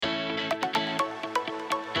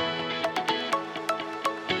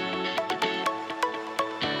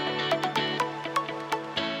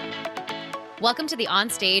Welcome to the On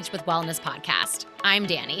Stage with Wellness podcast. I'm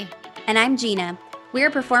Dani. And I'm Jeanna. We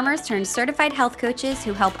are performers turned certified health coaches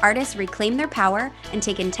who help artists reclaim their power and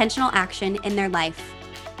take intentional action in their life.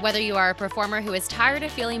 Whether you are a performer who is tired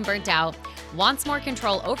of feeling burnt out, wants more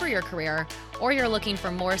control over your career, or you're looking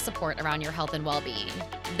for more support around your health and well-being,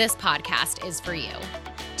 this podcast is for you.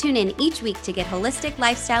 Tune in each week to get holistic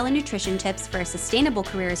lifestyle and nutrition tips for a sustainable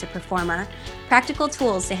career as a performer, practical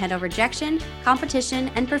tools to handle rejection, competition,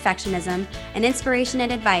 and perfectionism, and inspiration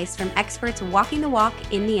and advice from experts walking the walk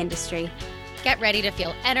in the industry. Get ready to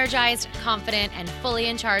feel energized, confident, and fully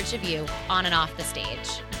in charge of you on and off the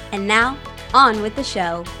stage. And now, on with the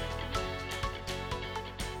show.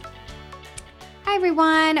 Hi,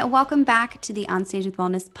 everyone. Welcome back to the On Stage with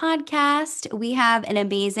Wellness podcast. We have an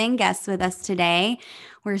amazing guest with us today.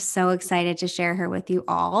 We're so excited to share her with you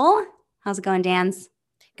all. How's it going, Dans?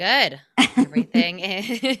 Good. Everything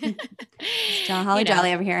is Holly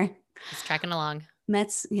Jolly over here. Just trekking along.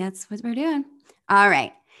 That's what we're doing. All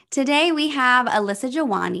right. Today we have Alyssa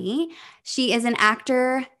Jiwani. She is an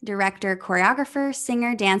actor, director, choreographer,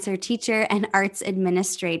 singer, dancer, teacher, and arts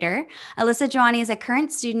administrator. Alyssa Jiwani is a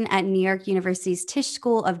current student at New York University's Tisch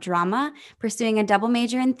School of Drama, pursuing a double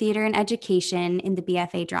major in theater and education in the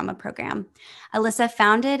BFA drama program. Alyssa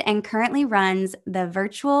founded and currently runs the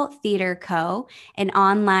Virtual Theater Co., an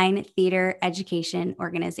online theater education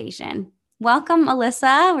organization. Welcome,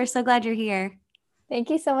 Alyssa. We're so glad you're here. Thank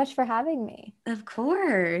you so much for having me. Of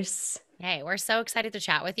course. Hey, we're so excited to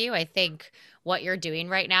chat with you. I think what you're doing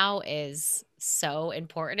right now is so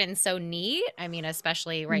important and so neat. I mean,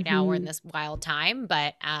 especially right now we're in this wild time.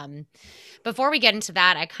 But before we get into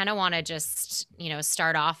that, I kind of want to just,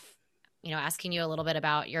 start off, asking you a little bit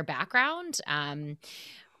about your background.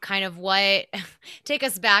 Kind of take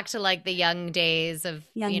us back to like the young days of,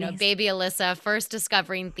 baby Alyssa first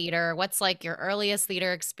discovering theater. What's like your earliest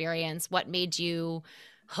theater experience? What made you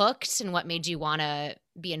hooked and what made you want to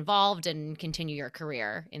be involved and continue your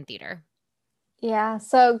career in theater? Yeah.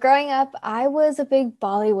 So growing up, I was a big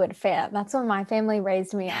Bollywood fan. That's what my family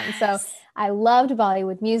raised me on. So I loved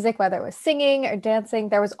Bollywood music, whether it was singing or dancing.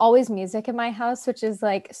 There was always music in my house, which is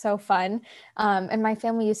like so fun. And my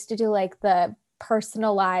family used to do like the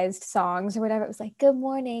personalized songs or whatever. It was like, good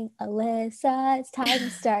morning, Alyssa, it's time to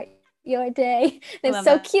start your day. And it's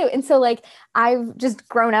so cute. And so like, I've just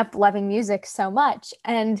grown up loving music so much.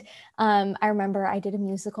 And I remember I did a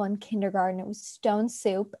musical in kindergarten. It was Stone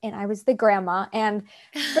Soup and I was the grandma. And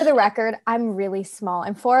for the record, I'm really small.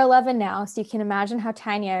 I'm 4'11" now. So you can imagine how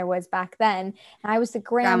tiny I was back then. And I was the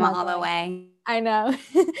grandma all the way. I know.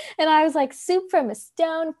 And I was like, soup from a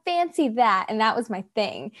stone, fancy that. And that was my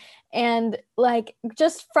thing. And like,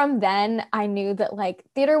 just from then I knew that like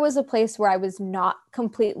theater was a place where I was not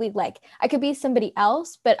completely like, I could be somebody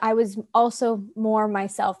else, but I was also more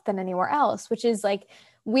myself than anywhere else, which is like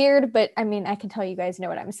weird. But I mean, I can tell you guys know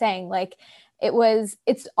what I'm saying. Like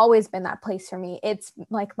it's always been that place for me. It's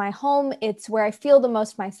like my home. It's where I feel the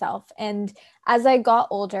most myself. And as I got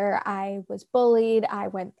older, I was bullied. I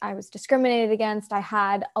was discriminated against. I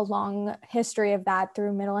had a long history of that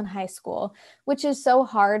through middle and high school, which is so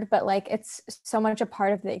hard, but like, it's so much a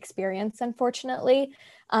part of the experience, unfortunately.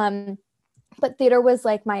 But theater was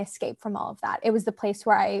like my escape from all of that. It was the place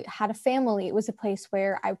where I had a family. It was a place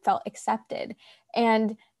where I felt accepted.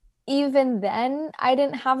 And even then, I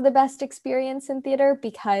didn't have the best experience in theater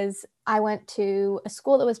because I went to a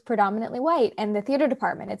school that was predominantly white and the theater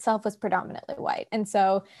department itself was predominantly white. And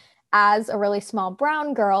so as a really small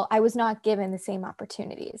brown girl, I was not given the same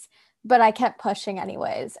opportunities, but I kept pushing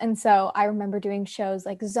anyways. And so I remember doing shows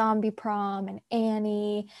like Zombie Prom and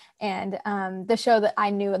Annie, and the show that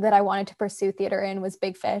I knew that I wanted to pursue theater in was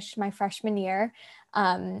Big Fish my freshman year.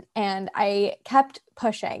 And I kept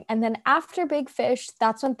pushing. And then after Big Fish,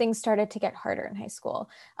 that's when things started to get harder in high school,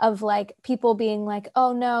 of like people being like,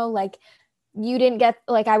 oh no, like you didn't get,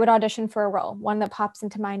 like I would audition for a role. One that pops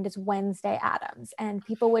into mind is Wednesday Addams. And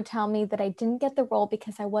people would tell me that I didn't get the role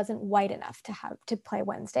because I wasn't white enough to play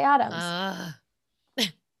Wednesday Addams.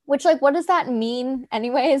 Which like, what does that mean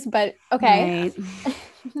anyways? But okay. Right.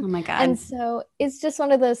 Oh my God. And so it's just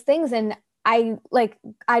one of those things. And I'd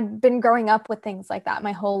been growing up with things like that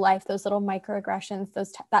my whole life, those little microaggressions,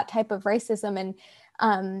 that type of racism.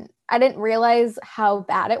 And I didn't realize how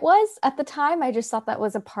bad it was at the time. I just thought that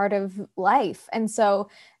was a part of life. And so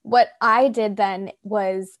what I did then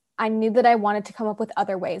was I knew that I wanted to come up with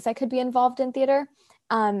other ways I could be involved in theater,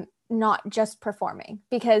 not just performing.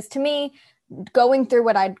 Because to me, going through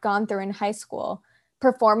what I'd gone through in high school,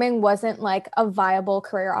 performing wasn't like a viable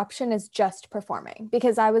career option as just performing,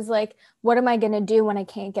 because I was like, what am I going to do when I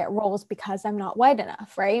can't get roles because I'm not white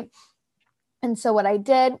enough, right? And so what I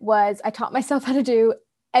did was I taught myself how to do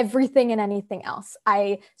everything and anything else.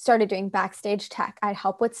 I started doing backstage tech. I'd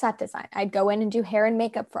help with set design. I'd go in and do hair and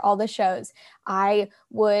makeup for all the shows. I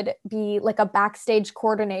would be like a backstage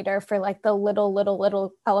coordinator for like the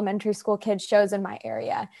little elementary school kids shows in my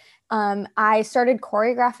area. I started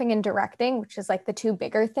choreographing and directing, which is like the two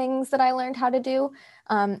bigger things that I learned how to do.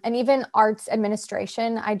 And even arts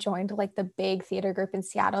administration. I joined like the big theater group in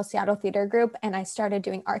Seattle Theater Group, and I started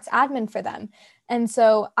doing arts admin for them. And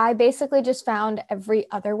so I basically just found every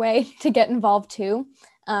other way to get involved too.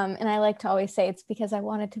 And I like to always say it's because I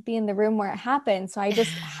wanted to be in the room where it happened. So I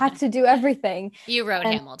just had to do everything. You wrote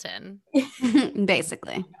Hamilton.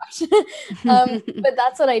 Basically. But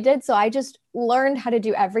that's what I did. So I just learned how to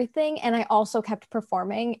do everything. And I also kept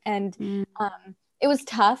performing. And it was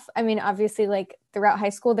tough. I mean, obviously, like throughout high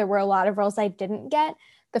school, there were a lot of roles I didn't get.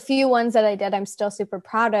 The few ones that I did, I'm still super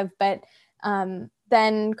proud of. But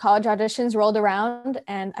then college auditions rolled around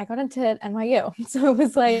and I got into NYU. So it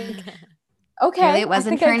was like, okay. Really, it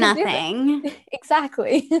wasn't for nothing.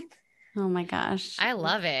 Exactly. Oh my gosh. I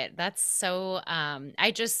love it. That's so,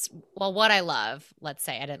 what I love, let's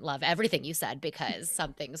say I didn't love everything you said because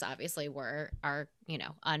some things obviously are,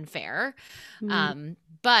 unfair.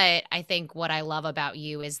 But I think what I love about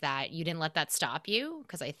you is that you didn't let that stop you,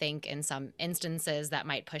 because I think in some instances that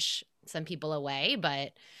might push some people away,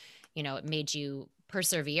 but, it made you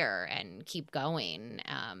persevere and keep going.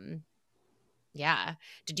 Yeah.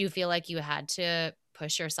 Did you feel like you had to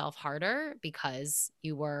push yourself harder because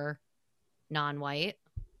you were non-white?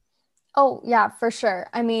 Oh, yeah, for sure.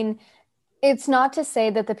 I mean, it's not to say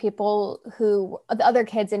that the other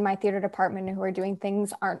kids in my theater department who are doing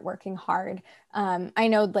things aren't working hard. I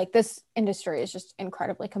know like this industry is just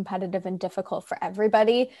incredibly competitive and difficult for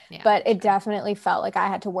everybody, but it definitely felt like I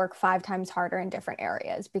had to work 5 times harder in different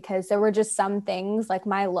areas because there were just some things like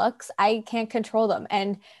my looks, I can't control them.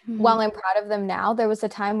 And while I'm proud of them now, there was a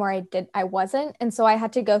time where I wasn't. And so I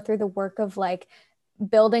had to go through the work of like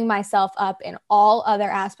building myself up in all other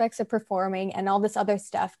aspects of performing and all this other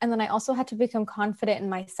stuff. And then I also had to become confident in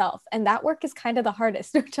myself. And that work is kind of the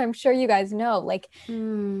hardest, which I'm sure you guys know. Like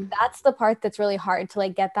that's the part that's really hard to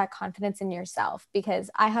like get that confidence in yourself, because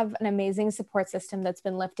I have an amazing support system that's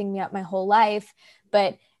been lifting me up my whole life,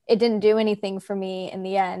 but it didn't do anything for me in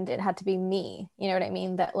the end. It had to be me. You know what I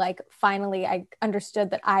mean? That like finally I understood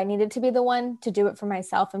that I needed to be the one to do it for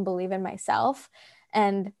myself and believe in myself.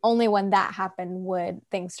 And only when that happened would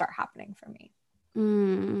things start happening for me.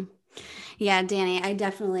 Yeah, Dani, I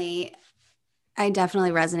definitely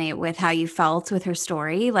resonate with how you felt with her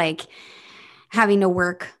story, like having to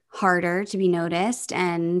work harder to be noticed.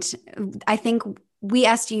 And I think we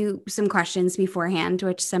asked you some questions beforehand,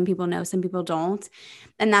 which some people know, some people don't.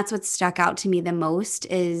 And that's what stuck out to me the most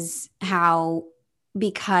is how,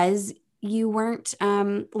 because you weren't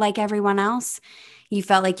like everyone else, you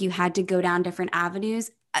felt like you had to go down different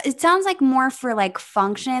avenues. It sounds like more for like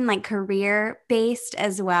function, like career based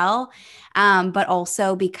as well. But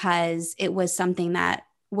also because it was something that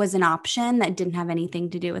was an option that didn't have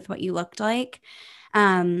anything to do with what you looked like.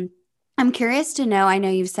 I'm curious to know, I know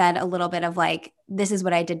you've said a little bit of like, this is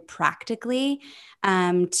what I did practically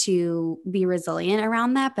to be resilient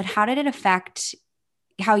around that, but how did it affect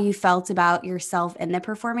how you felt about yourself in the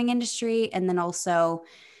performing industry and then also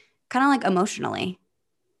kind of like emotionally?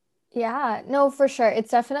 Yeah, no, for sure.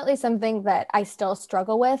 It's definitely something that I still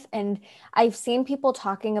struggle with. And I've seen people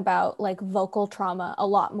talking about like vocal trauma a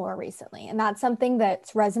lot more recently. And that's something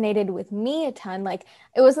that's resonated with me a ton. Like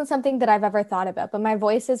it wasn't something that I've ever thought about, but my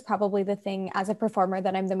voice is probably the thing as a performer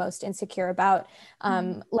that I'm the most insecure about.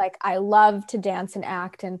 Like I love to dance and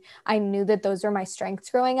act, and I knew that those were my strengths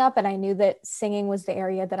growing up. And I knew that singing was the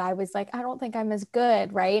area that I was like, I don't think I'm as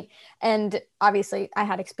good, right? And obviously I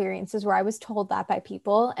had experiences where I was told that by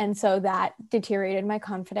people. And so that deteriorated my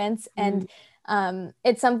confidence. And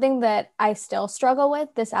it's something that I still struggle with,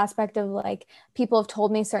 this aspect of like, people have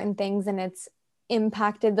told me certain things and it's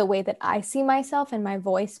impacted the way that I see myself and my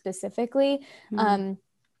voice specifically.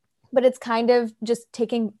 But it's kind of just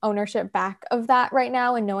taking ownership back of that right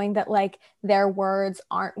now and knowing that like their words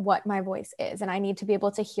aren't what my voice is. And I need to be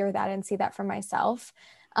able to hear that and see that for myself.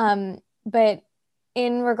 But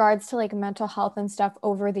in regards to like mental health and stuff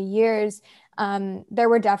over the years, there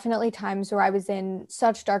were definitely times where I was in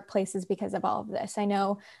such dark places because of all of this. I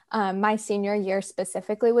know my senior year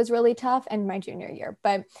specifically was really tough, and my junior year,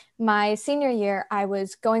 but my senior year, I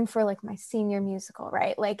was going for like my senior musical,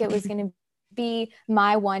 right? Like it was going to be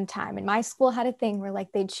my one time. And my school had a thing where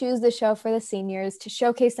like they'd choose the show for the seniors to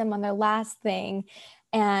showcase them on their last thing.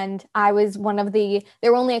 And I was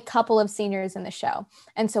there were only a couple of seniors in the show.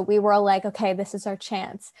 And so we were all like, okay, this is our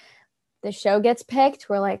chance. The show gets picked.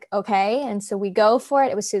 We're like, okay. And so we go for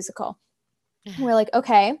it. It was Seussical. We're like,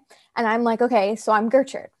 okay. And I'm like, okay, so I'm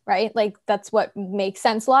Gertrude, right? Like, that's what makes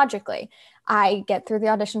sense logically. I get through the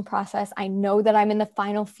audition process. I know that I'm in the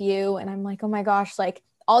final few. And I'm like, oh my gosh, like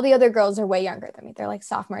all the other girls are way younger than me. They're like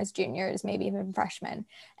sophomores, juniors, maybe even freshmen.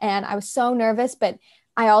 And I was so nervous, but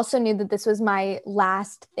I also knew that this was my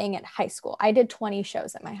last thing at high school. I did 20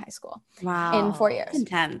 shows at my high school. Wow. In 4 years.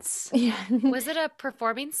 Intense. Yeah. Was it a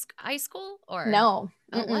performing high school or? No.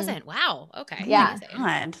 Oh, it wasn't. Wow. Okay. Yeah.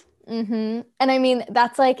 God. And I mean,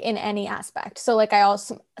 that's like in any aspect. So like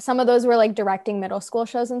some of those were like directing middle school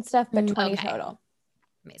shows and stuff, but 20 total.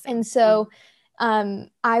 Amazing. And so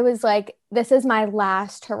I was like, this is my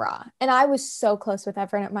last hurrah. And I was so close with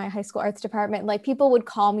everyone at my high school arts department. Like people would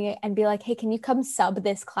call me and be like, hey, can you come sub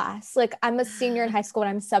this class? Like I'm a senior in high school and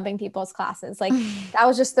I'm subbing people's classes. Like that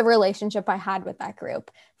was just the relationship I had with that group.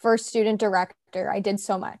 First student director, I did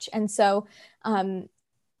so much. And so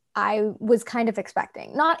I was kind of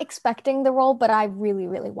not expecting the role, but I really,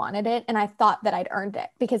 really wanted it. And I thought that I'd earned it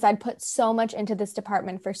because I'd put so much into this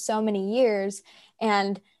department for so many years,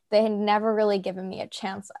 and they had never really given me a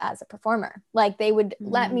chance as a performer. Like they would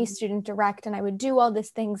let me student direct and I would do all these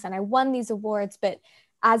things and I won these awards. But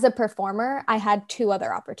as a performer, I had 2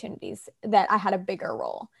 other opportunities that I had a bigger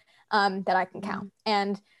role that I can count.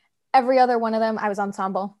 And every other one of them, I was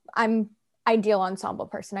ensemble. I'm ideal ensemble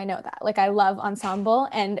person. I know that. Like I love ensemble,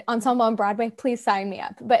 and ensemble on Broadway, please sign me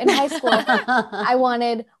up. But in high school, I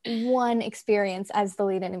wanted one experience as the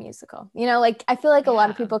lead in a musical. You know, like I feel like a lot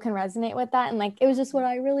of people can resonate with that. And like, it was just what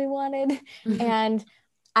I really wanted. And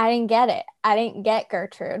I didn't get it. I didn't get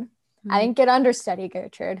Gertrude. I didn't get understudy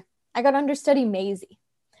Gertrude. I got understudy Maisie.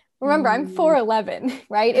 Remember, I'm 4'11",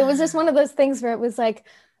 right? It was just one of those things where it was like,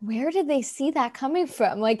 where did they see that coming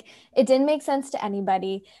from? Like, it didn't make sense to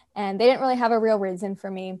anybody, and they didn't really have a real reason for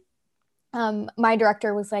me. My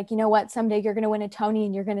director was like, you know what? Someday you're going to win a Tony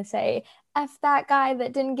and you're going to say, F that guy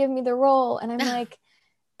that didn't give me the role. And I'm like,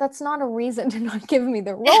 that's not a reason to not give me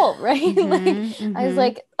the role, right? I was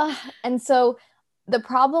like, ugh. And so the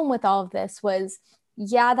problem with all of this was,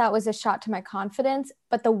 yeah, that was a shot to my confidence.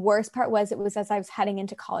 But the worst part was, it was as I was heading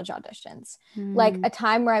into college auditions, like a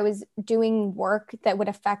time where I was doing work that would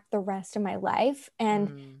affect the rest of my life.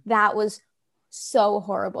 And that was so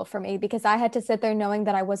horrible for me because I had to sit there knowing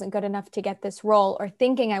that I wasn't good enough to get this role, or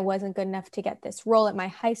thinking I wasn't good enough to get this role at my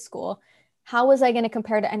high school. How was I going to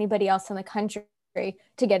compare to anybody else in the country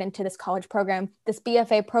to get into this college program, these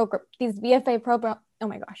BFA program? Oh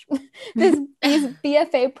my gosh, these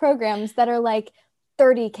BFA programs that are like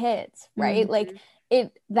 30 kids, right? Like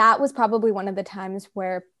that was probably one of the times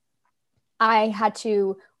where I had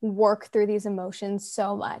to work through these emotions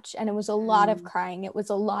so much. And it was a lot of crying. It was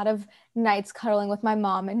a lot of nights cuddling with my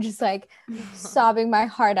mom and just like sobbing my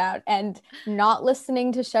heart out, and not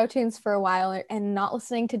listening to show tunes for a while, and not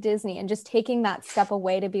listening to Disney, and just taking that step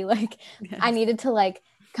away to be like, I needed to like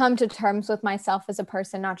come to terms with myself as a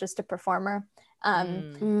person, not just a performer.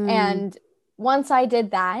 And once I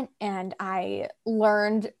did that, and I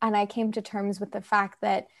learned and I came to terms with the fact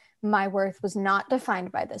that my worth was not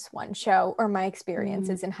defined by this one show or my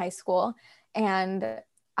experiences in high school, and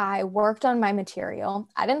I worked on my material.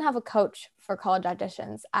 I didn't have a coach for college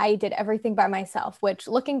auditions. I did everything by myself, which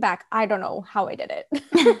looking back, I don't know how I did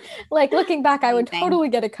it. Like looking back, I would totally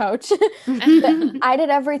get a coach. But I did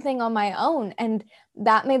everything on my own. And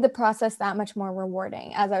that made the process that much more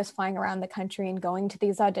rewarding as I was flying around the country and going to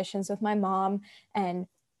these auditions with my mom. And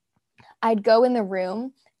I'd go in the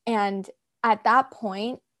room, and at that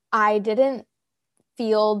point, I didn't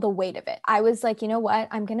feel the weight of it. I was like, you know what?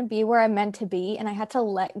 I'm going to be where I'm meant to be. And I had to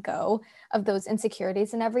let go of those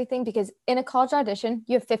insecurities and everything, because in a college audition,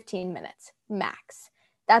 you have 15 minutes max.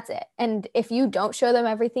 That's it. And if you don't show them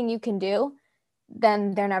everything you can do,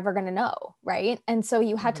 then they're never going to know. Right. And so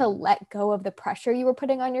you had to let go of the pressure you were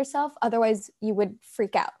putting on yourself. Otherwise you would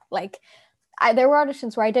freak out. Like there were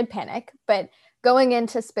auditions where I did panic, but going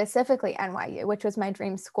into specifically NYU, which was my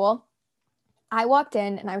dream school, I walked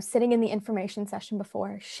in and I was sitting in the information session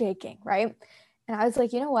before, shaking, right? And I was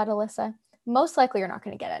like, you know what, Alyssa, most likely you're not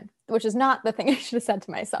going to get in, which is not the thing I should have said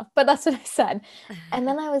to myself, but that's what I said. And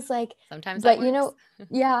then I was like, sometimes but you know,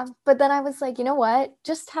 yeah. But then I was like, you know what,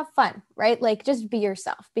 just have fun, right? Like just be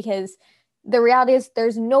yourself, because the reality is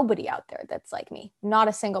there's nobody out there that's like me, not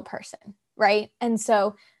a single person, right? And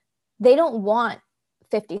so they don't want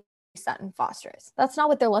 50 Sutton Fosters. That's not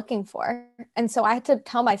what they're looking for. And so I had to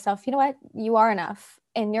tell myself, you know what, you are enough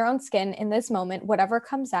in your own skin in this moment. Whatever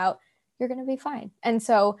comes out, you're going to be fine. And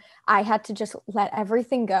so I had to just let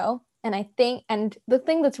everything go And and the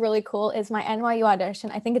thing that's really cool is my NYU audition.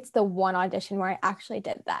 I think it's the one audition where I actually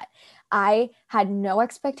did that. I had no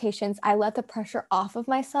expectations. I let the pressure off of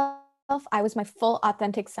myself. I was my full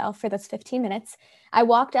authentic self for those 15 minutes. I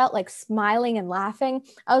walked out like smiling and laughing.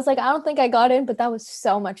 I was like, I don't think I got in, but that was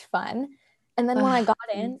so much fun. And then when I got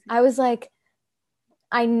in, I was like,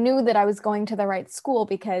 I knew that I was going to the right school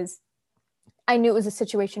because I knew it was a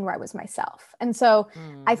situation where I was myself. And so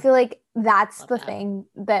I feel like that's the thing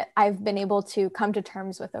that I've been able to come to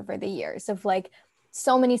terms with over the years of like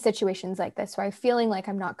so many situations like this where I'm feeling like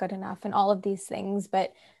I'm not good enough and all of these things,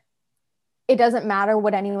 but it doesn't matter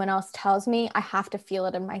what anyone else tells me. I have to feel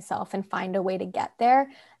it in myself and find a way to get there.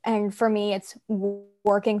 And for me, it's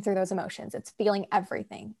working through those emotions. It's feeling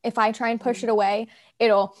everything. If I try and push it away,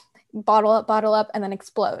 it'll bottle up, and then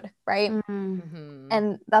explode, right?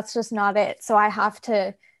 And that's just not it. So I have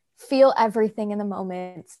to feel everything in the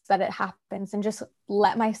moments that it happens and just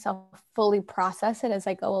let myself fully process it as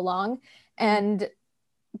I go along and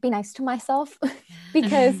be nice to myself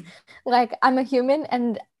because like I'm a human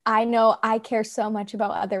and I know I care so much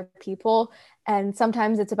about other people. And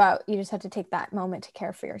sometimes it's about, you just have to take that moment to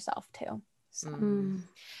care for yourself too. So,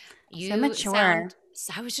 so mature.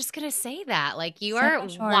 I was just going to say that, like, you So are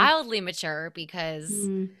mature. wildly mature because,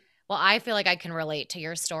 well, I feel like I can relate to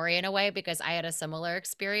your story in a way because I had a similar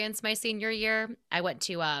experience my senior year. I went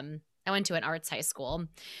to an arts high school,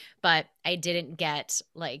 but I didn't get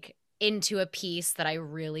like into a piece that I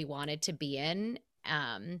really wanted to be in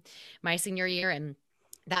my senior year. And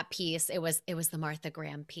that piece, it was the Martha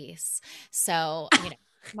Graham piece. So,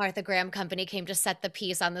 Martha Graham Company came to set the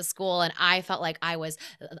piece on the school, and I felt like I was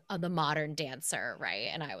the modern dancer, right?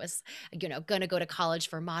 And I was, going to go to college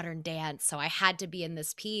for modern dance. So I had to be in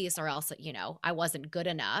this piece or else, I wasn't good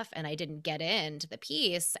enough and I didn't get into the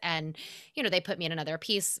piece. And, they put me in another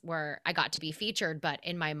piece where I got to be featured, but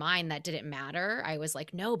in my mind that didn't matter. I was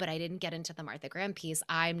like, no, but I didn't get into the Martha Graham piece.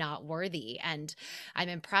 I'm not worthy. And I'm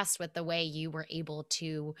impressed with the way you were able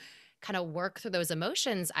to kind of work through those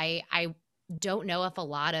emotions. I don't know if a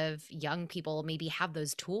lot of young people maybe have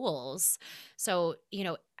those tools. So,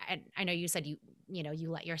 I know you said you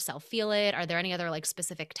let yourself feel it. Are there any other like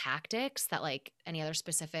specific tactics that like any other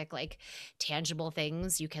specific like tangible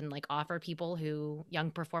things you can like offer people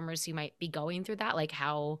young performers who might be going through that? Like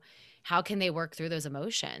how can they work through those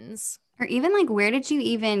emotions? Or even like, where did you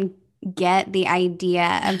even get the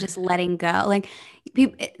idea of just letting go? Like,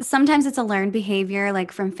 sometimes it's a learned behavior,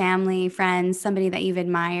 like from family, friends, somebody that you've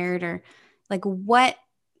admired, or like what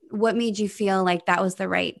made you feel like that was the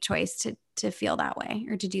right choice to feel that way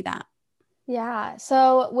or to do that? yeah.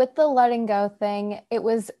 So with the letting go thing, it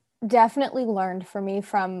was definitely learned for me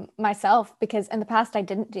from myself because in the past I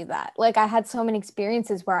didn't do that. Like I had so many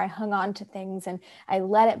experiences where I hung on to things and I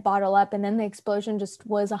let it bottle up, and then the explosion just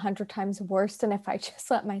was 100 times worse than if I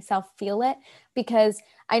just let myself feel it. Because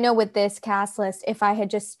I know with this cast list, if I had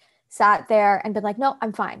just sat there and been like, no,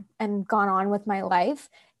 I'm fine, and gone on with my life,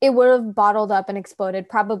 it would have bottled up and exploded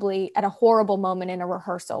probably at a horrible moment in a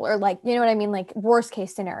rehearsal, or like, you know what I mean? Like worst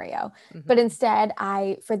case scenario. But instead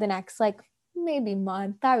for the next like maybe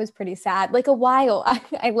month, I was pretty sad, like a while.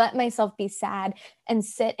 I let myself be sad and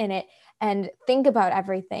sit in it and think about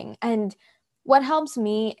everything. And what helps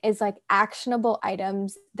me is like actionable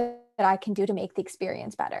items that I can do to make the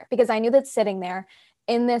experience better. Because I knew that sitting there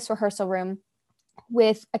in this rehearsal room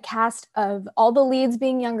with a cast of all the leads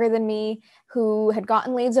being younger than me, who had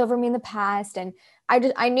gotten leads over me in the past. And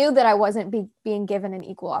I knew that I wasn't being given an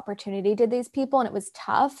equal opportunity to these people. And it was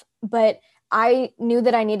tough, but I knew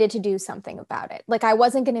that I needed to do something about it. Like I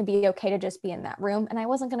wasn't going to be okay to just be in that room, and I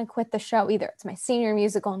wasn't going to quit the show either. It's my senior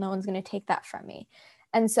musical. No one's going to take that from me.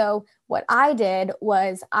 And so what I did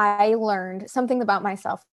was I learned something about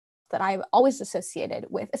myself that I've always associated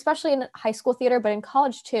with, especially in high school theater, but in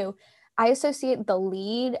college too. I associate the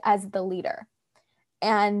lead as the leader.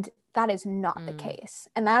 And that is not the case.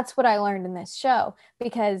 And that's what I learned in this show,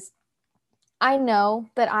 because I know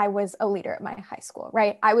that I was a leader at my high school,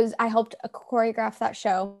 right? I helped choreograph that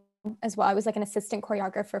show as well. I was like an assistant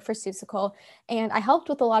choreographer for Seussical, and I helped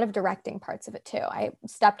with a lot of directing parts of it too. I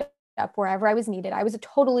stepped up wherever I was needed. I was a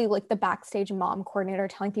totally like the backstage mom coordinator,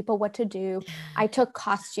 telling people what to do. I took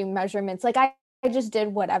costume measurements. Like I just did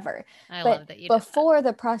whatever. I But love that you before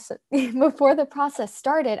the process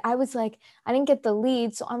started, I was like, I didn't get the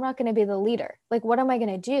lead, so I'm not going to be the leader. Like, what am I going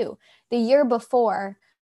to do? The year before,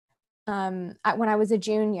 when I was a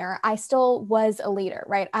junior, I still was a leader,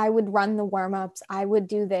 right? I would run the warm-ups. I would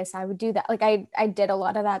do this. I would do that. Like I did a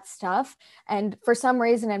lot of that stuff. And for some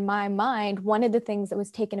reason in my mind, one of the things that was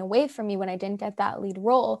taken away from me when I didn't get that lead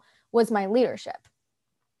role was my leadership.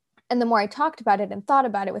 And the more I talked about it and thought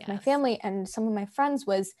about it with my Yes. family and some of my friends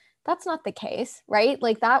was, that's not the case, right?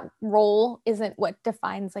 Like that role isn't what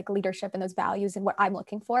defines like leadership and those values and what I'm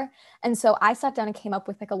looking for. And so I sat down and came up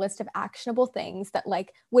with like a list of actionable things that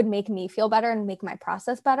like would make me feel better and make my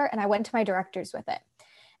process better. And I went to my directors with it.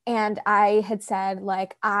 And I had said,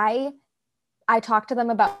 like, I talked to them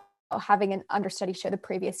about having an understudy show the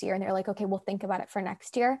previous year. And they're like, okay, we'll think about it for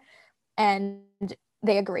next year. And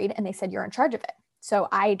they agreed and they said, you're in charge of it. So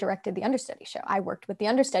I directed the understudy show. I worked with the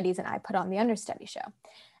understudies and I put on the understudy show.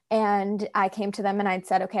 And I came to them and I'd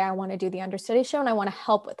said, okay, I want to do the understudy show and I want to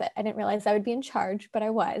help with it. I didn't realize I would be in charge, but I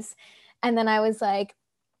was. And then I was like,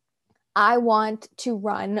 I want to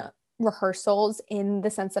run rehearsals in the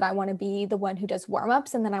sense that I want to be the one who does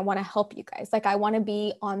warm-ups, and then I want to help you guys. Like I want to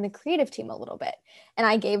be on the creative team a little bit. And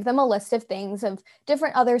I gave them a list of things, of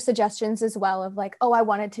different other suggestions as well, of like, oh, I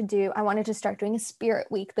wanted to start doing a spirit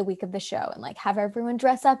week the week of the show and like have everyone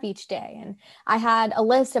dress up each day. And I had a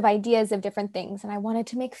list of ideas of different things, and I wanted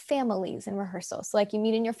to make families in rehearsal. So like you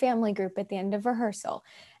meet in your family group at the end of rehearsal.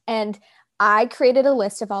 And I created a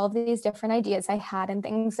list of all of these different ideas I had and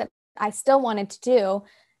things that I still wanted to do.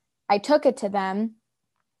 I took it to them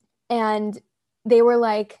and they were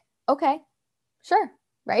like, okay, sure.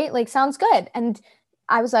 Right. Like, sounds good. And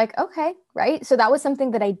I was like, okay. Right. So that was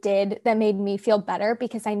something that I did that made me feel better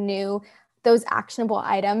because I knew those actionable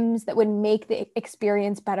items that would make the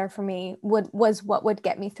experience better for me was what would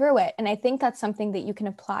get me through it. And I think that's something that you can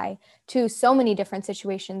apply to so many different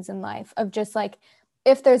situations in life of just like,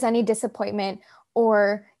 if there's any disappointment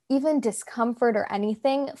or even discomfort or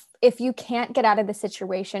anything, if you can't get out of the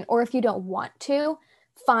situation or if you don't want to,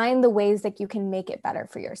 find the ways that you can make it better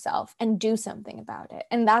for yourself and do something about it.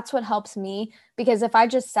 And that's what helps me, because if I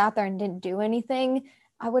just sat there and didn't do anything,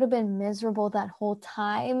 I would have been miserable that whole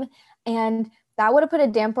time. And that would have put a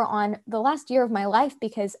damper on the last year of my life,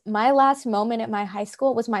 because my last moment at my high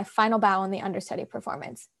school was my final bow in the understudy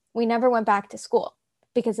performance. We never went back to school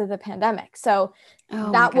because of the pandemic. So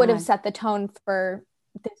that would have set the tone for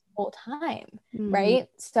this whole time, right?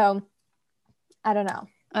 So I don't know.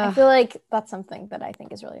 I feel like that's something that I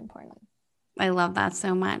think is really important. I love that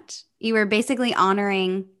so much. You were basically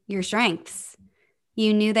honoring your strengths.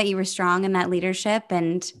 You knew that you were strong in that leadership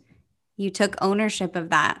and you took ownership of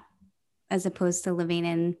that, as opposed to living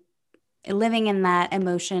in that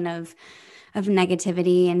emotion of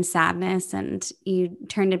negativity and sadness, and you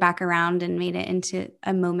turned it back around and made it into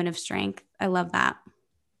a moment of strength. I love that.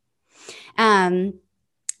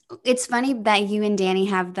 It's funny that you and Dani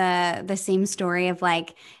have the same story of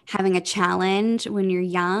like having a challenge when you're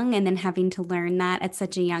young and then having to learn that at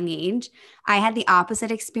such a young age. I had the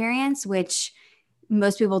opposite experience, which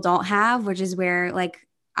most people don't have, which is where like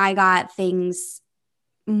I got things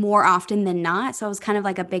more often than not. So I was kind of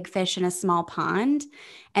like a big fish in a small pond.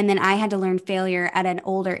 And then I had to learn failure at an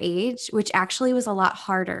older age, which actually was a lot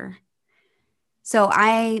harder. So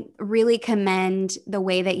I really commend the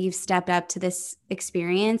way that you've stepped up to this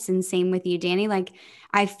experience, and same with you, Dani. Like,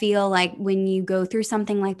 I feel like when you go through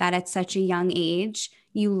something like that at such a young age,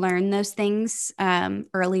 you learn those things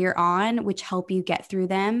earlier on, which help you get through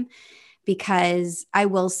them. Because I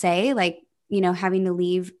will say, like, having to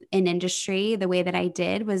leave an industry the way that I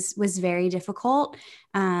did was very difficult.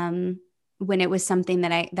 When it was something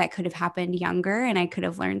that could have happened younger, and I could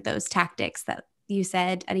have learned those tactics that you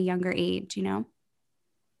said at a younger age,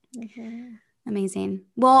 Amazing.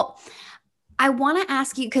 Well, I want to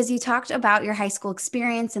ask you, because you talked about your high school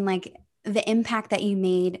experience and like the impact that you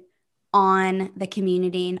made on the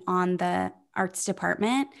community and on the arts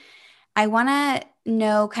department. I want to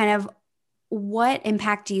know kind of what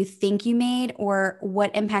impact do you think you made, or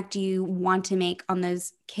what impact do you want to make on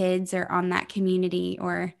those kids or on that community,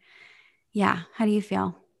 or how do you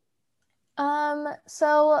feel?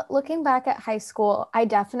 So looking back at high school, I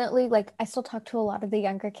definitely I still talk to a lot of the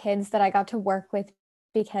younger kids that I got to work with,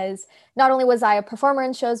 because not only was I a performer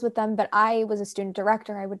in shows with them, but I was a student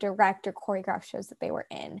director. I would direct or choreograph shows that they were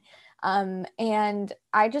in. And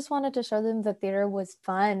I just wanted to show them that theater was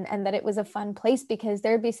fun and that it was a fun place, because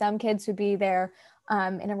there'd be some kids who'd be there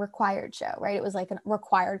in a required show, right? It was like a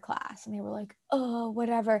required class and they were like, oh,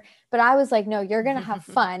 whatever. But I was like, no, you're going to have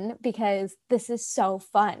fun because this is so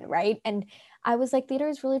fun, right? And I was like, theater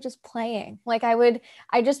is really just playing.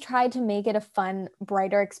 I just tried to make it a fun,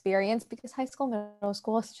 brighter experience, because high school, middle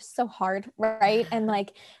school is just so hard, right? And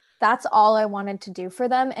that's all I wanted to do for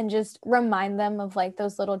them, and just remind them of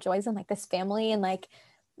those little joys and this family. And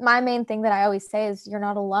my main thing that I always say is, you're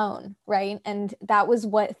not alone, right? And that was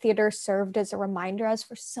what theater served as a reminder as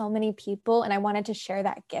for so many people. And I wanted to share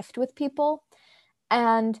that gift with people.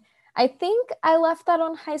 And I think I left that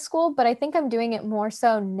on high school, but I think I'm doing it more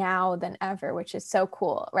so now than ever, which is so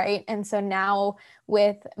cool, right? And so now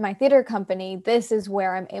with my theater company, this is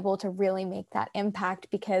where I'm able to really make that impact,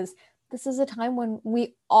 because this is a time when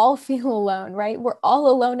we all feel alone, right? We're all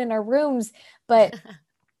alone in our rooms, but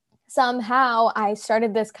somehow I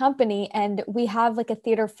started this company and we have like a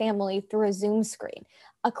theater family through a Zoom screen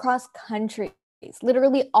across countries,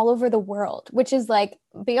 literally all over the world, which is like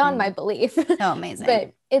beyond my belief. So amazing.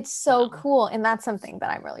 But it's so cool. And that's something that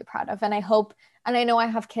I'm really proud of. And I hope, and I know I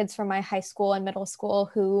have kids from my high school and middle school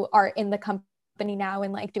who are in the company now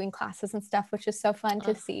and like doing classes and stuff, which is so fun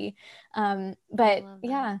to see. But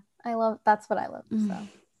yeah, that's what I love. So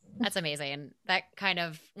that's amazing. That kind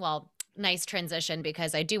of, well, nice transition,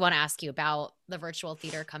 because I do want to ask you about the virtual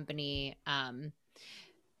theater company.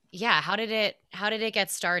 Yeah, how did it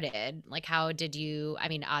get started? Like, how did you, I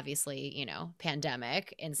mean, obviously, you know,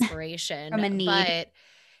 pandemic, inspiration, From a need. but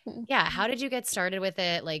yeah, how did you get started with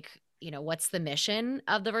it? Like, you know, what's the mission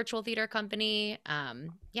of the virtual theater company?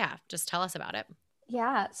 Yeah, just tell us about it.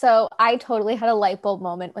 yeah, so I totally had a light bulb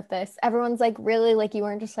moment with this. Everyone's like, really? Like, you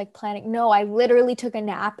weren't just like planning? No, I literally took a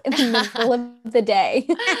nap in the middle of the day.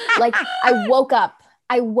 Like, I woke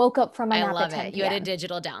up from my I nap love at 10 it. You had a p.m.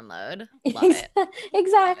 digital download. Love it.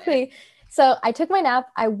 Exactly. So I took my nap.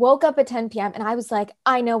 I woke up at 10 p.m. and I was like,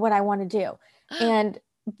 I know what I want to do. And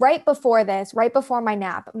right before my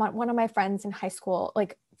nap, one of my friends in high school,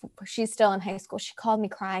 like she's still in high school, she called me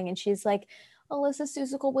crying and she's like, Alyssa,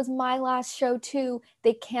 Seussical was my last show too.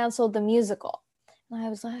 They canceled the musical. And I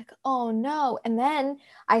was like, oh no. And then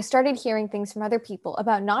I started hearing things from other people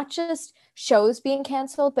about not just shows being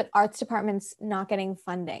canceled, but arts departments not getting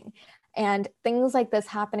funding and things like this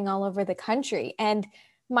happening all over the country. And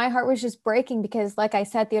my heart was just breaking because, like I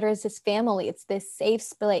said, theater is this family. It's this safe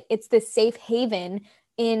space. It's this safe haven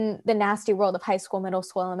in the nasty world of high school, middle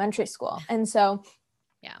school, elementary school. And so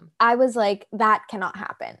yeah, I was like, that cannot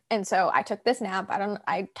happen. And so I took this nap.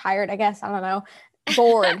 I tired, I guess. I don't know.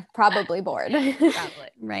 Bored, probably bored. probably.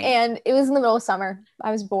 Right. And it was in the middle of summer.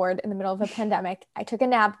 I was bored in the middle of a pandemic. I took a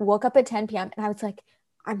nap, woke up at 10 p.m. and I was like,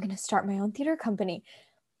 I'm going to start my own theater company.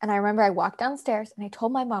 And I remember I walked downstairs and I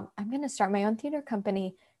told my mom, I'm going to start my own theater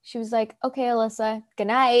company. She was like, okay, Alyssa, good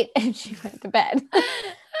night. And she went to bed.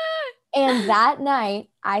 And that night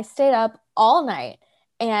I stayed up all night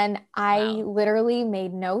and I literally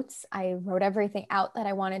made notes. I wrote everything out that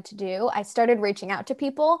I wanted to do. I started reaching out to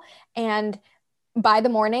people, and by the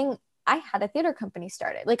morning I had a theater company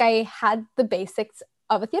started. Like, I had the basics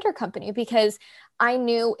of a theater company because I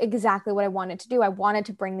knew exactly what I wanted to do. I wanted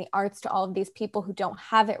to bring the arts to all of these people who don't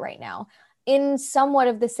have it right now in somewhat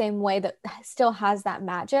of the same way that still has that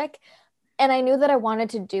magic. And I knew that I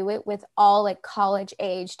wanted to do it with all like college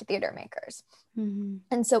aged theater makers. Mm-hmm.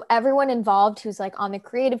 And so everyone involved who's like on the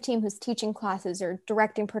creative team, who's teaching classes or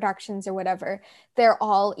directing productions or whatever, they're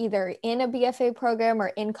all either in a BFA program or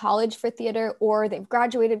in college for theater, or they've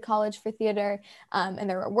graduated college for theater, and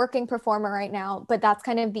they're a working performer right now. But that's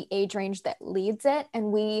kind of the age range that leads it.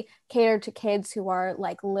 And we cater to kids who are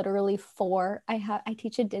like literally 4. I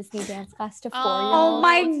teach a Disney dance class to 4-year-olds. Oh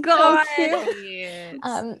my God. So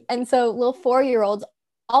cute. And so little 4-year-olds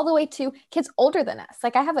all the way to kids older than us.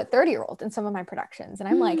 Like, I have a 30-year-old in some of my productions and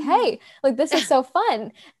I'm like, hey, like, this is so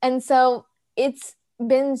fun. And so it's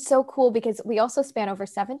been so cool because we also span over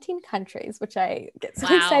 17 countries, which I get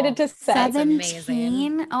so excited to say.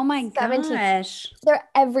 17? Oh my 17. Gosh. They're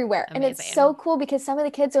everywhere. Amazing. And it's so cool because some of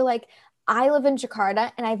the kids are like, I live in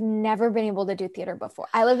Jakarta and I've never been able to do theater before.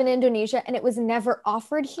 I live in Indonesia and it was never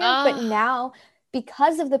offered here. But now,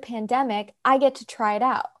 because of the pandemic, I get to try it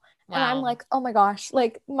out. Wow. And I'm like, oh my gosh,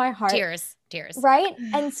 like my heart. Tears. Right?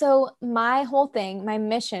 And so my whole thing, my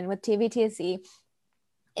mission with TVTSE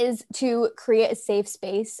is to create a safe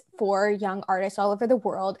space for young artists all over the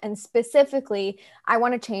world. And specifically, I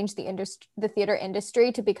want to change the theater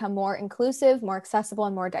industry to become more inclusive, more accessible,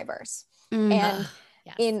 and more diverse. And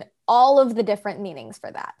yes, in all of the different meanings for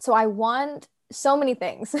that. So I want so many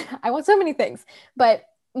things. But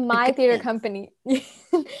my theater company,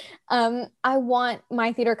 I want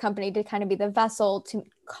my theater company to kind of be the vessel to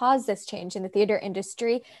cause this change in the theater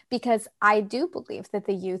industry, because I do believe that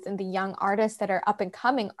the youth and the young artists that are up and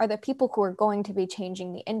coming are the people who are going to be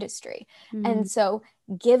changing the industry. And so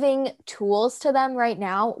giving tools to them right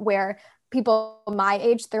now, where people my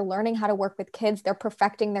age, they're learning how to work with kids, they're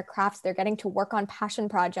perfecting their crafts, they're getting to work on passion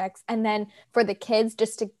projects. And then for the kids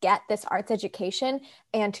just to get this arts education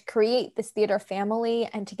and to create this theater family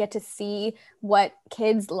and to get to see what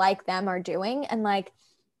kids like them are doing. And like,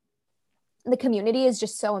 the community is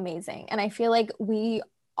just so amazing. And I feel like we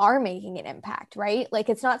are making an impact, right? Like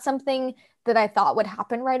it's not something that I thought would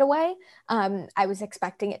happen right away. I was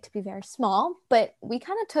expecting it to be very small, but we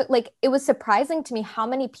kind of took, like, it was surprising to me how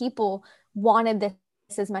many people wanted this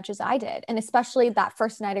as much as I did. And especially that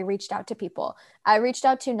first night, I reached out to people. I reached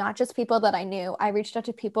out to not just people that I knew, I reached out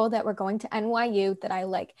to people that were going to NYU that I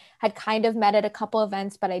like had kind of met at a couple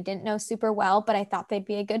events, but I didn't know super well, but I thought they'd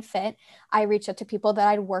be a good fit. I reached out to people that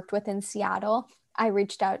I'd worked with in Seattle. I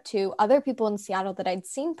reached out to other people in Seattle that I'd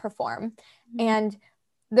seen perform. And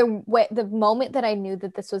the moment that I knew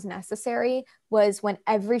that this was necessary was when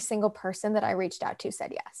every single person that I reached out to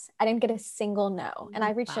said yes. I didn't get a single no. And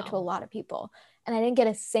I reached out to a lot of people and I didn't get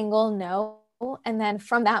a single no. And then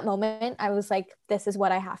from that moment, I was like, this is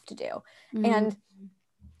what I have to do. And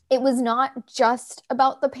it was not just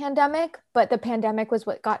about the pandemic, but the pandemic was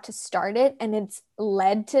what got to start it. And it's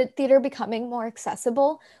led to theater becoming more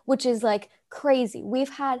accessible, which is like crazy. We've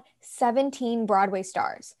had 17 Broadway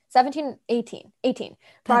stars, 18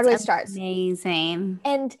 Broadway stars. Amazing.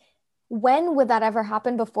 And when would that ever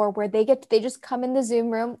happen before, where they just come in the Zoom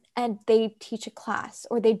room and they teach a class,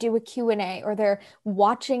 or they do a Q&A, or they're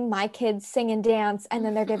watching my kids sing and dance and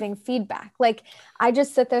then they're giving feedback. Like I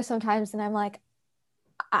just sit there sometimes and I'm like,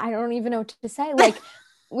 I don't even know what to say. Like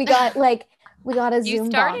we got a Zoom You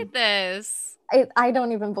started bomb. this. I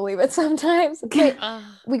don't even believe it sometimes. But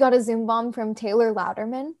we got a Zoom bomb from Taylor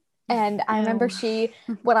Louderman. And I remember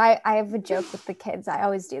I have a joke with the kids. I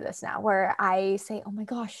always do this now where I say, oh my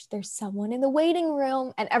gosh, there's someone in the waiting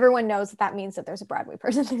room. And everyone knows that means that there's a Broadway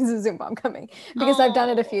person. There's a Zoom bomb coming, because I've done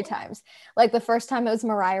it a few times. Like the first time it was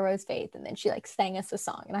Mariah Rose Faith. And then she like sang us a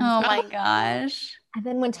song. And oh my gosh. And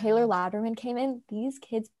then when Taylor Louderman came in, these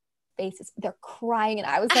kids' faces, they're crying. And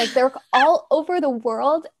I was like, they're all over the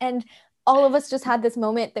world. And all of us just had this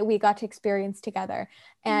moment that we got to experience together.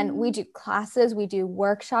 And we do classes, we do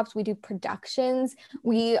workshops, we do productions.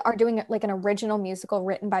 We are doing like an original musical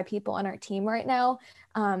written by people on our team right now.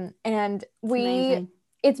 And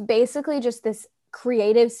it's basically just this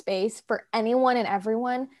creative space for anyone and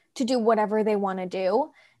everyone to do whatever they want to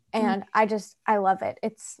do. And I love it.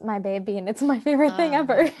 It's my baby and it's my favorite thing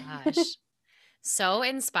ever. Gosh. So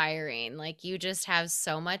inspiring. Like you just have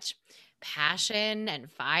so much passion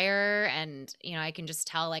and fire, and I can just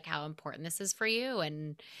tell like how important this is for you.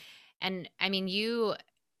 And I mean,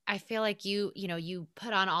 I feel like you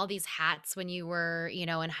put on all these hats when you were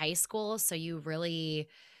in high school, so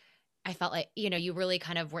I felt like you really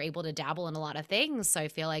kind of were able to dabble in a lot of things. So I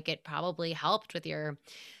feel like it probably helped with your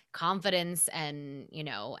confidence and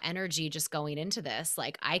energy just going into this.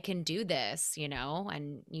 Like I can do this,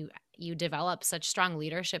 and you develop such strong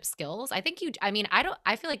leadership skills. I feel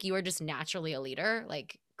like you are just naturally a leader,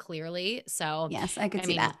 like clearly. So yes, I could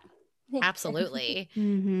see that. Absolutely.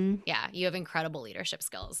 Yeah, you have incredible leadership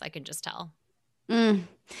skills. I can just tell. And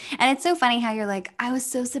it's so funny how you're like, I was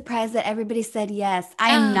so surprised that everybody said yes.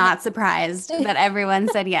 I am not surprised that everyone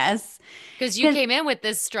said yes. Because you came in with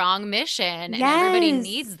this strong mission and everybody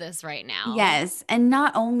needs this right now. Yes. And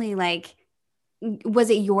not only like, was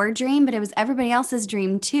it your dream, but it was everybody else's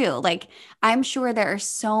dream too. Like, I'm sure there are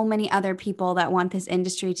so many other people that want this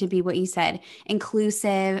industry to be what you said,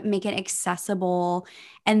 inclusive, make it accessible.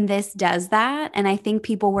 And this does that. And I think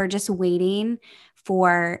people were just waiting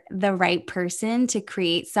for the right person to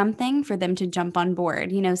create something for them to jump on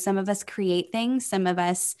board. Some of us create things, some of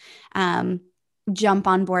us jump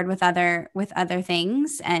on board with other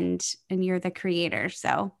things, and you're the creator.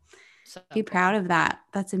 So be proud of that.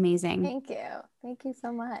 That's amazing. Thank you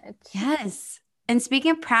so much. Yes. And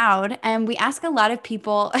speaking of proud, we ask a lot of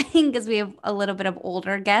people, I think because we have a little bit of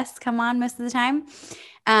older guests come on most of the time.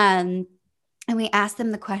 And we ask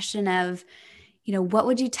them the question of, what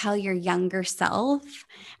would you tell your younger self?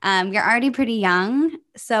 You're already pretty young.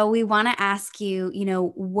 So we want to ask you,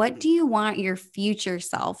 what do you want your future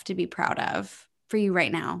self to be proud of for you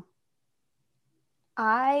right now?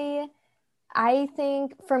 I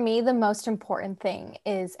think for me, the most important thing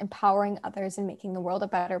is empowering others and making the world a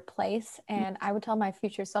better place. And I would tell my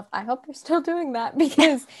future self, I hope you're still doing that,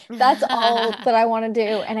 because that's all that I want to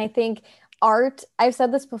do. And I think art, I've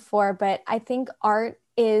said this before, but I think art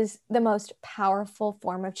is the most powerful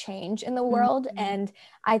form of change in the world. And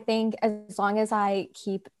I think as long as I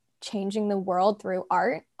keep changing the world through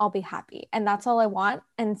art, I'll be happy. And that's all I want.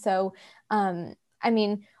 And so,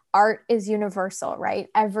 art is universal, right?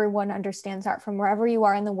 Everyone understands art from wherever you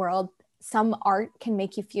are in the world. Some art can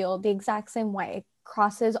make you feel the exact same way. It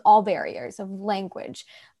crosses all barriers of language,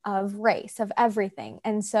 of race, of everything.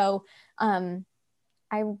 And so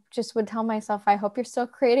I just would tell myself, I hope you're still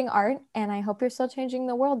creating art and I hope you're still changing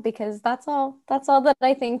the world, because that's all that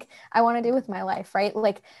I think I want to do with my life, right?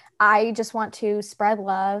 Like I just want to spread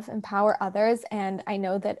love, empower others, and I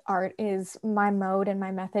know that art is my mode and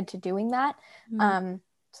my method to doing that.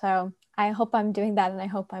 So I hope I'm doing that, and I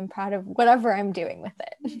hope I'm proud of whatever I'm doing with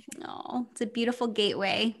it. Oh, it's a beautiful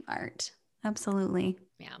gateway, art. Absolutely.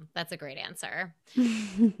 Yeah, that's a great answer.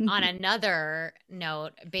 On another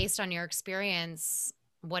note, based on your experience,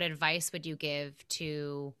 what advice would you give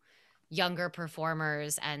to younger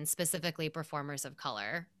performers and specifically performers of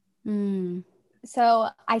color? So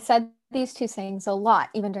I said these two things a lot,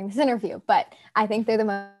 even during this interview, but I think they're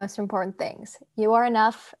the most important things. You are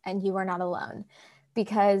enough and you are not alone,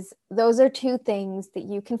 because those are two things that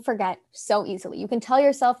you can forget so easily. You can tell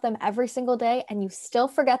yourself them every single day and you still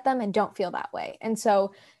forget them and don't feel that way. And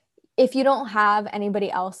so if you don't have anybody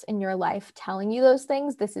else in your life telling you those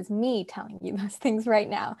things, this is me telling you those things right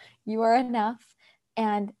now. You are enough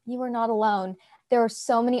and you are not alone. There are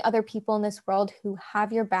so many other people in this world who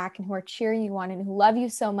have your back and who are cheering you on and who love you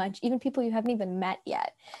so much, even people you haven't even met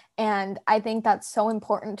yet. And I think that's so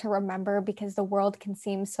important to remember, because the world can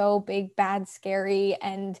seem so big, bad, scary,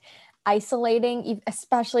 and isolating,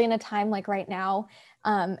 especially in a time like right now.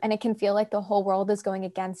 And it can feel like the whole world is going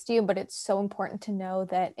against you, but it's so important to know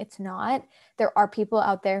that it's not. There are people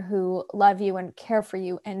out there who love you and care for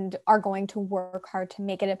you and are going to work hard to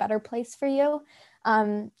make it a better place for you.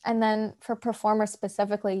 And then for performers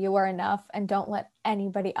specifically, you are enough, and don't let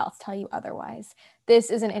anybody else tell you otherwise.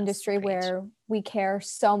 This is an industry where we care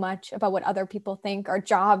so much about what other people think. Our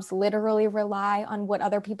jobs literally rely on what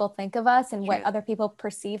other people think of us and what other people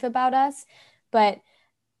perceive about us. But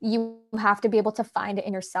you have to be able to find it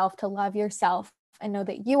in yourself to love yourself and know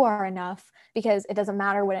that you are enough, because it doesn't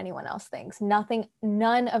matter what anyone else thinks.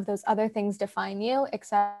 None of those other things define you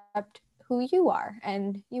except who you are,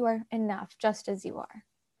 and you are enough just as you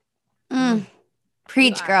are.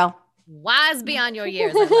 Preach, girl. Wise beyond your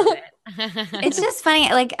years. I love it. It's just funny.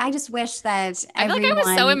 Like, I just wish that I feel like I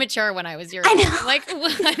was so immature when I was your age. Like,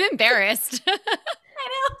 I'm embarrassed. I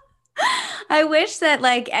know. I wish that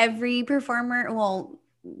like every performer,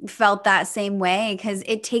 felt that same way, because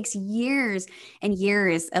it takes years and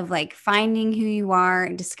years of like finding who you are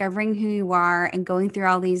and discovering who you are and going through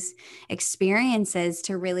all these experiences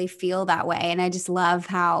to really feel that way. And I just love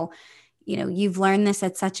how, you've learned this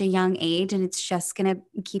at such a young age, and it's just going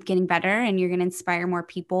to keep getting better, and you're going to inspire more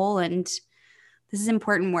people. And this is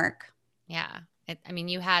important work. Yeah. I mean,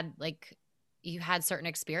 you had certain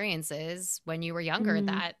experiences when you were younger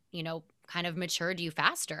that, kind of matured you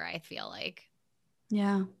faster, I feel like.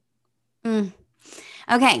 Yeah.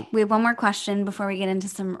 Okay. We have one more question before we get into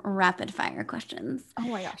some rapid fire questions. Oh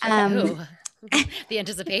my gosh. The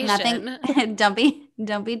anticipation. Nothing.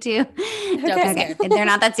 Don't be too. Okay. They're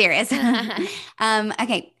not that serious.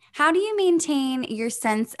 Okay. How do you maintain your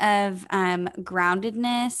sense of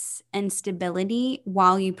groundedness and stability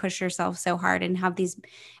while you push yourself so hard and have these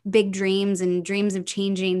big dreams and dreams of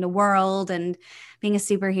changing the world and being a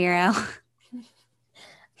superhero?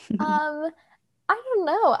 I don't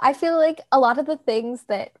know. I feel like a lot of the things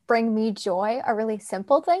that bring me joy are really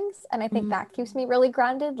simple things. And I think that keeps me really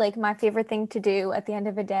grounded. Like my favorite thing to do at the end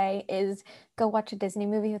of a day is go watch a Disney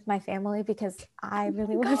movie with my family, because I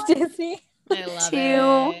really love Disney. I love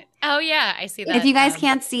it. Oh yeah, I see that. If you guys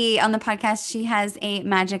can't see on the podcast, she has a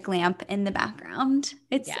magic lamp in the background.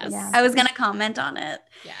 I was going to comment on it.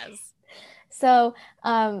 Yes. So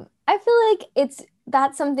I feel like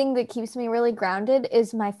that's something that keeps me really grounded,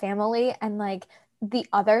 is my family and like the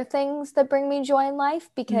other things that bring me joy in life,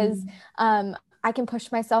 because I can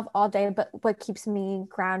push myself all day, but what keeps me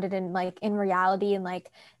grounded and like in reality and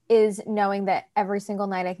like is knowing that every single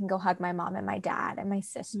night I can go hug my mom and my dad and my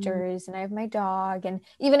sisters and I have my dog, and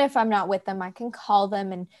even if I'm not with them, I can call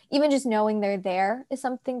them, and even just knowing they're there is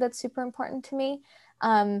something that's super important to me.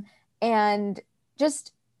 And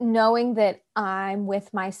just knowing that I'm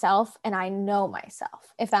with myself and I know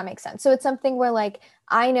myself, if that makes sense. So it's something where like,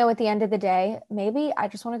 I know at the end of the day, maybe I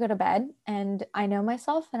just want to go to bed and I know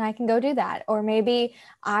myself and I can go do that. Or maybe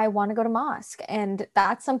I want to go to mosque, and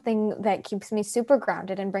that's something that keeps me super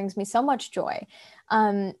grounded and brings me so much joy.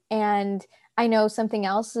 And I know something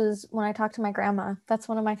else is when I talk to my grandma. That's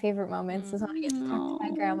one of my favorite moments, is when I get to talk to my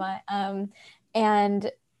grandma.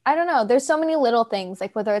 And I don't know, there's so many little things,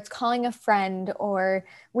 like whether it's calling a friend or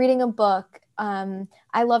reading a book.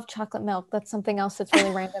 I love chocolate milk. That's something else that's really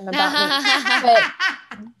random about me. But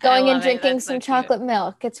going and drinking some chocolate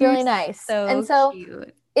milk, it's really nice. So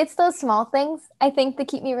cute. It's those small things, I think, that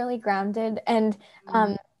keep me really grounded. And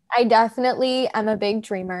I definitely am a big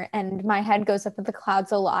dreamer and my head goes up in the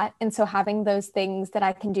clouds a lot. And so having those things that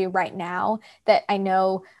I can do right now that I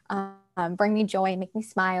know bring me joy and make me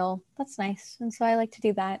smile, that's nice. And so I like to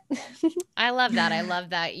do that. I love that. I love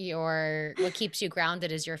that what keeps you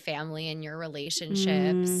grounded is your family and your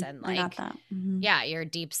relationships and I got that. Mm-hmm. yeah, your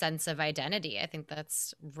deep sense of identity. I think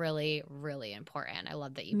that's really, really important. I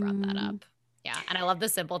love that you brought that up. Yeah. And I love the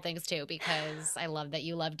simple things too, because I love that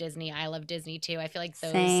you love Disney. I love Disney too. I feel like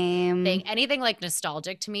anything like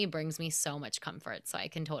nostalgic to me brings me so much comfort. So I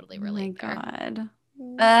can totally relate there. Oh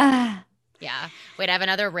my God. Yeah. Wait, I have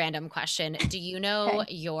another random question. Do you know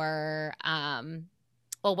your,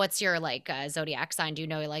 what's your zodiac sign? Do you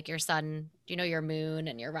know like your sun? Do you know your moon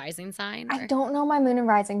and your rising sign? I don't know my moon and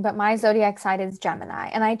rising, but my zodiac sign is Gemini.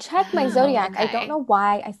 And I check my zodiac. Okay. I don't know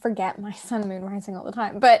why I forget my sun, moon, rising all the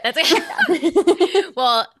time, but that's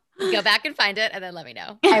well, go back and find it and then let me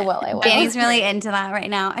know. I will. Danny's really into that right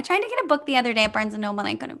now. I tried to get a book the other day at Barnes & Noble and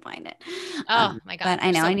I couldn't find it. Oh my God. But I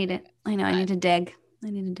know I need it. I need to dig.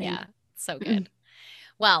 Yeah, so good.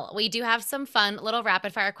 Well, we do have some fun little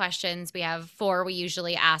rapid fire questions. We have 4 we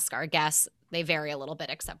usually ask our guests. They vary a little bit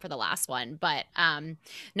except for the last one, but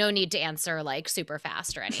no need to answer like super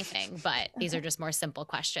fast or anything, but these are just more simple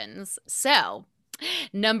questions. So,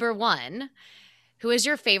 number 1, who is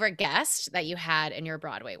your favorite guest that you had in your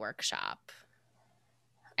Broadway workshop?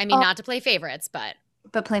 I mean, not to play favorites, but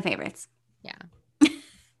play favorites. Yeah.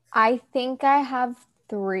 I think I have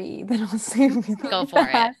 3 that I'll say. Go for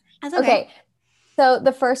it. That's okay. So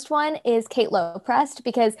the first one is Kate Loprest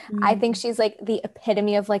because I think she's like the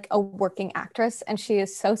epitome of like a working actress and she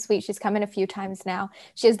is so sweet. She's come in a few times now.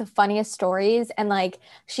 She has the funniest stories and like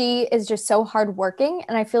she is just so hardworking.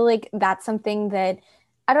 And I feel like that's something that,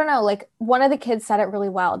 I don't know, like one of the kids said it really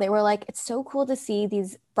well. They were like, it's so cool to see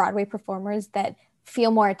these Broadway performers that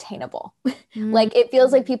feel more attainable. Like it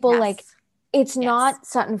feels like people like, it's not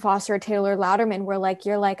Sutton Foster or Taylor Louderman where like,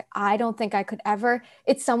 you're like, I don't think I could ever.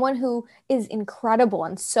 It's someone who is incredible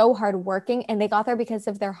and so hardworking and they got there because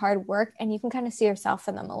of their hard work and you can kind of see yourself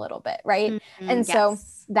in them a little bit. Right. And so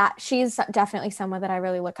that she's definitely someone that I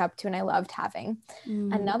really look up to and I loved having.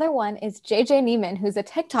 Another one is JJ Neiman, who's a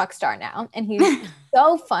TikTok star now and he's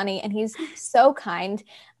so funny and he's so kind.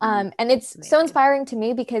 And it's so inspiring to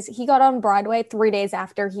me because he got on Broadway 3 days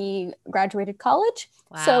after he graduated college.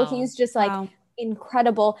 Wow. So he's just like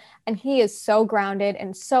incredible. And he is so grounded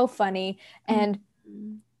and so funny and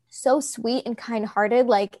so sweet and kind-hearted.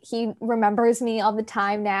 Like he remembers me all the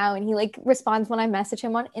time now and he like responds when I message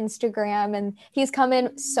him on Instagram and he's come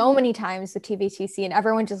in so many times to TVTC and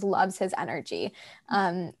everyone just loves his energy.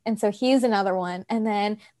 And so he's another one. And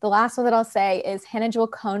then the last one that I'll say is Hannah Jewel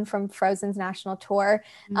Cohn from Frozen's national tour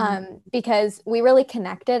because we really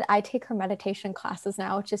connected. I take her meditation classes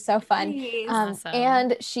now, which is so fun. Awesome.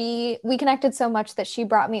 And we connected so much that she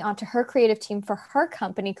brought me onto her creative team for her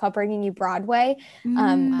company called Bringing You Broadway.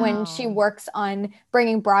 When she works on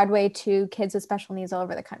bringing Broadway to kids with special needs all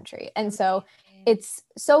over the country. And so it's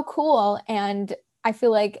so cool. And I feel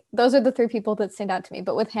like those are the 3 people that stand out to me.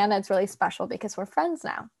 But with Hannah, it's really special because we're friends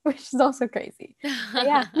now, which is also crazy. But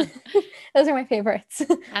yeah, those are my favorites.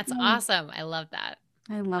 That's awesome. I love that.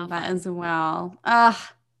 I love that as well.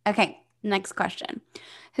 Okay, next question.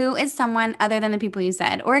 Who is someone other than the people you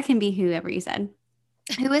said, or it can be whoever you said,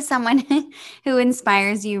 who is someone who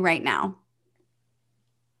inspires you right now?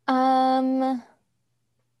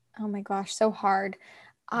 Oh my gosh, so hard.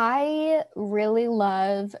 I really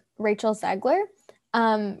love Rachel Zegler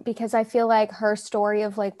because I feel like her story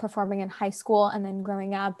of like performing in high school and then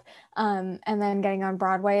growing up and then getting on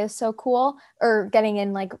Broadway is so cool, or getting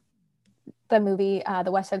in like the movie,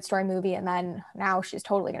 the West Side Story movie, and then now she's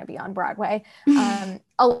totally going to be on Broadway.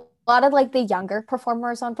 A lot of like the younger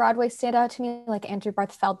performers on Broadway stand out to me, like Andrew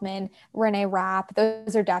Barth Feldman, Renee Rapp.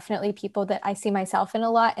 Those are definitely people that I see myself in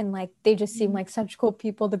a lot. And like, they just seem like such cool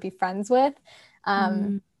people to be friends with.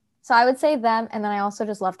 So I would say them. And then I also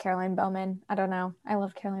just love Caroline Bowman. I don't know. I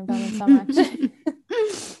love Caroline Bowman so much.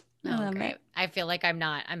 Great. I feel like I'm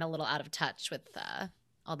a little out of touch with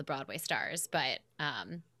all the Broadway stars, but I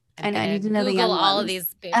know, I need to know the young all ones. of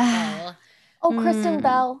these people. Oh, Kristen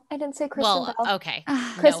Bell. I didn't say Kristen Bell. Okay.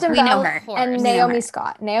 Kristen we Bell know her. and Naomi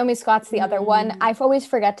Scott. Naomi Scott's the other one. I always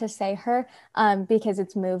forget to say her because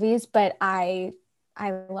it's movies, but I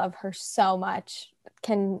love her so much.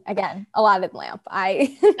 Aladdin Lamp.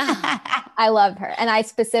 I love her. And I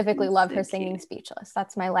specifically love her singing Speechless.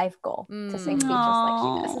 That's my life goal, to sing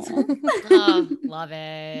Speechless like she does. Love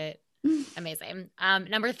it. Amazing.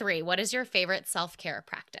 Number 3, what is your favorite self-care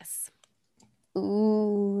practice?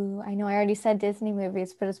 Ooh, I know I already said Disney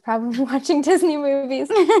movies, but it's probably watching Disney movies.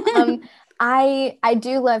 I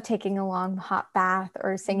do love taking a long hot bath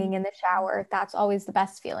or singing in the shower. That's always the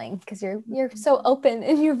best feeling because you're so open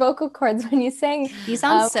in your vocal cords when you sing. You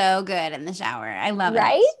sound so good in the shower. I love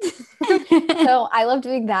right? it. So I love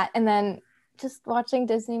doing that. And then just watching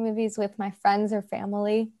Disney movies with my friends or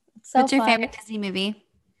family. It's so What's your fun. favorite Disney movie?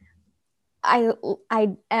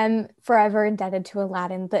 I am forever indebted to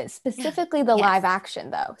Aladdin, but specifically the live action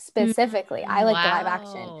though. Specifically, I like the live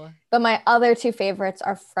action. But my other two favorites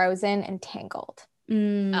are Frozen and Tangled.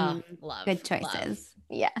 Oh, love. Good choices. Love.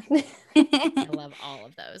 Yeah. I love all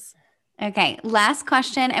of those. Okay, last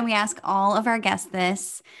question, and we ask all of our guests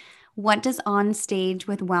this. What does On Stage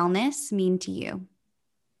with Wellness mean to you?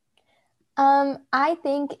 I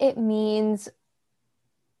think it means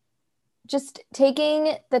just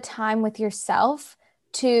taking the time with yourself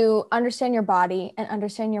to understand your body and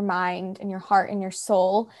understand your mind and your heart and your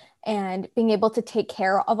soul, and being able to take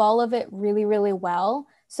care of all of it really, really well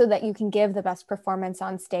so that you can give the best performance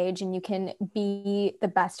on stage and you can be the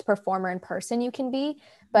best performer in person you can be.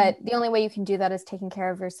 But the only way you can do that is taking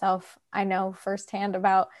care of yourself. I know firsthand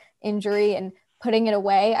about injury and putting it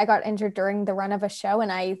away. I got injured during the run of a show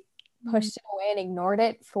and I pushed it away and ignored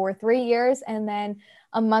it for 3 years. And then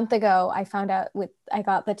a month ago, I found out I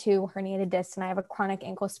got the 2 herniated discs and I have a chronic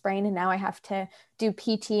ankle sprain, and now I have to do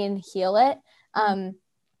PT and heal it.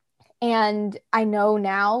 And I know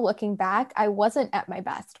now, looking back, I wasn't at my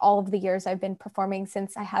best all of the years I've been performing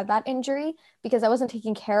since I had that injury because I wasn't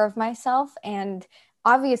taking care of myself. And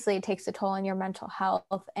obviously it takes a toll on your mental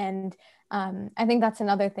health. And I think that's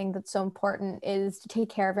another thing that's so important, is to take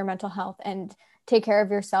care of your mental health and take care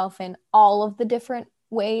of yourself in all of the different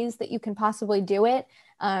ways that you can possibly do it.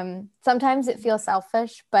 Sometimes it feels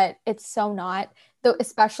selfish, but it's so not, though,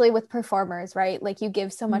 especially with performers, right? Like you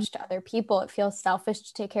give so much to other people, it feels selfish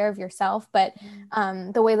to take care of yourself. But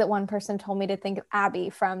the way that one person told me to think of Abby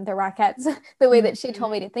from the Rockettes, the way that she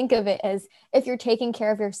told me to think of it is, if you're taking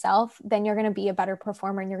care of yourself, then you're going to be a better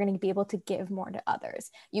performer and you're going to be able to give more to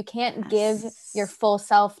others. You can't give your full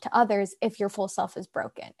self to others if your full self is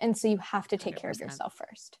broken. And so you have to take 100%. care of yourself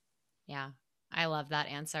first. Yeah. I love that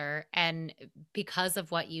answer. And because of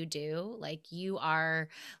what you do, like you are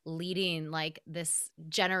leading like this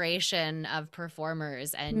generation of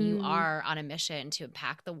performers, and you are on a mission to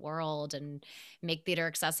impact the world and make theater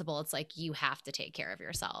accessible. It's like you have to take care of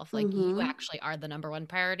yourself. Like you actually are the number one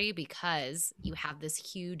priority because you have this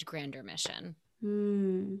huge grander mission.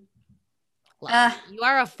 You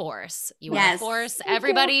are a force. You are a force.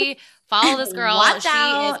 Everybody follow this girl. Watch she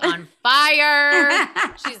out. is on fire.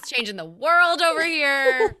 She's changing the world over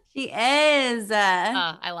here. She is.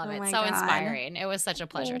 I love it. So God. Inspiring. It was such a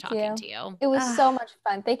pleasure talking to you. It was so much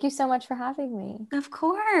fun. Thank you so much for having me. Of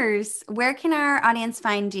course. Where can our audience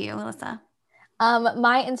find you, Alyssa?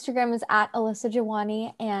 My Instagram is at Alyssa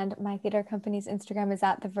Jiwani, and my theater company's Instagram is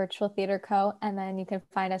at The Virtual Theater Co. And then you can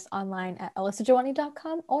find us online at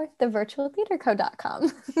alyssajiwani.com or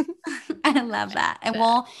thevirtualtheaterco.com. I love that. And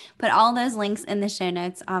we'll put all those links in the show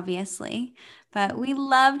notes, obviously. But we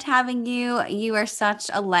loved having you. You are such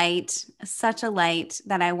a light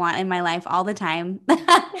that I want in my life all the time.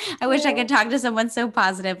 I wish I could talk to someone so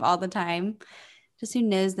positive all the time, just who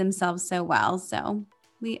knows themselves so well. So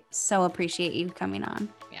we so appreciate you coming on.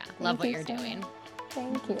 Yeah, love what you're doing.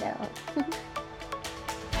 Thank you.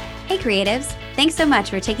 Hey creatives, thanks so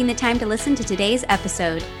much for taking the time to listen to today's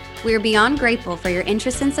episode. We are beyond grateful for your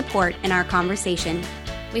interest and support in our conversation.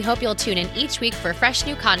 We hope you'll tune in each week for fresh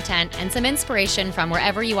new content and some inspiration from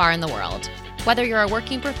wherever you are in the world. Whether you're a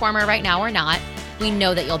working performer right now or not, we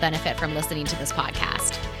know that you'll benefit from listening to this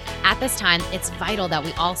podcast. At this time, it's vital that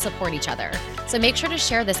we all support each other. So make sure to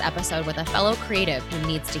share this episode with a fellow creative who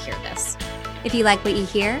needs to hear this. If you like what you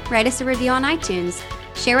hear, write us a review on iTunes.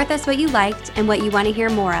 Share with us what you liked and what you want to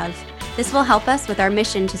hear more of. This will help us with our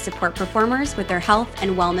mission to support performers with their health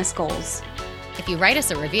and wellness goals. If you write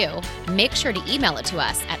us a review, make sure to email it to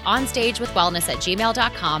us at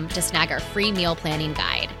onstagewithwellness@gmail.com to snag our free meal planning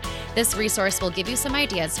guide. This resource will give you some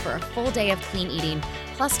ideas for a full day of clean eating,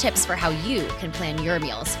 plus tips for how you can plan your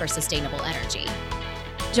meals for sustainable energy.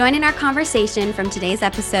 Join in our conversation from today's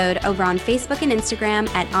episode over on Facebook and Instagram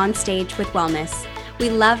at Onstage with Wellness. We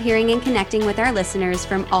love hearing and connecting with our listeners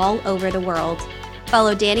from all over the world.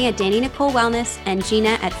 Follow Dani at Dani Nicole Wellness and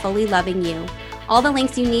Jeanna at Fully Loving You. All the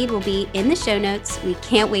links you need will be in the show notes. We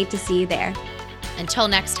can't wait to see you there. Until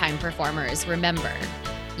next time, performers, remember,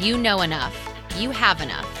 you know enough, you have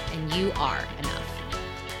enough, and you are enough.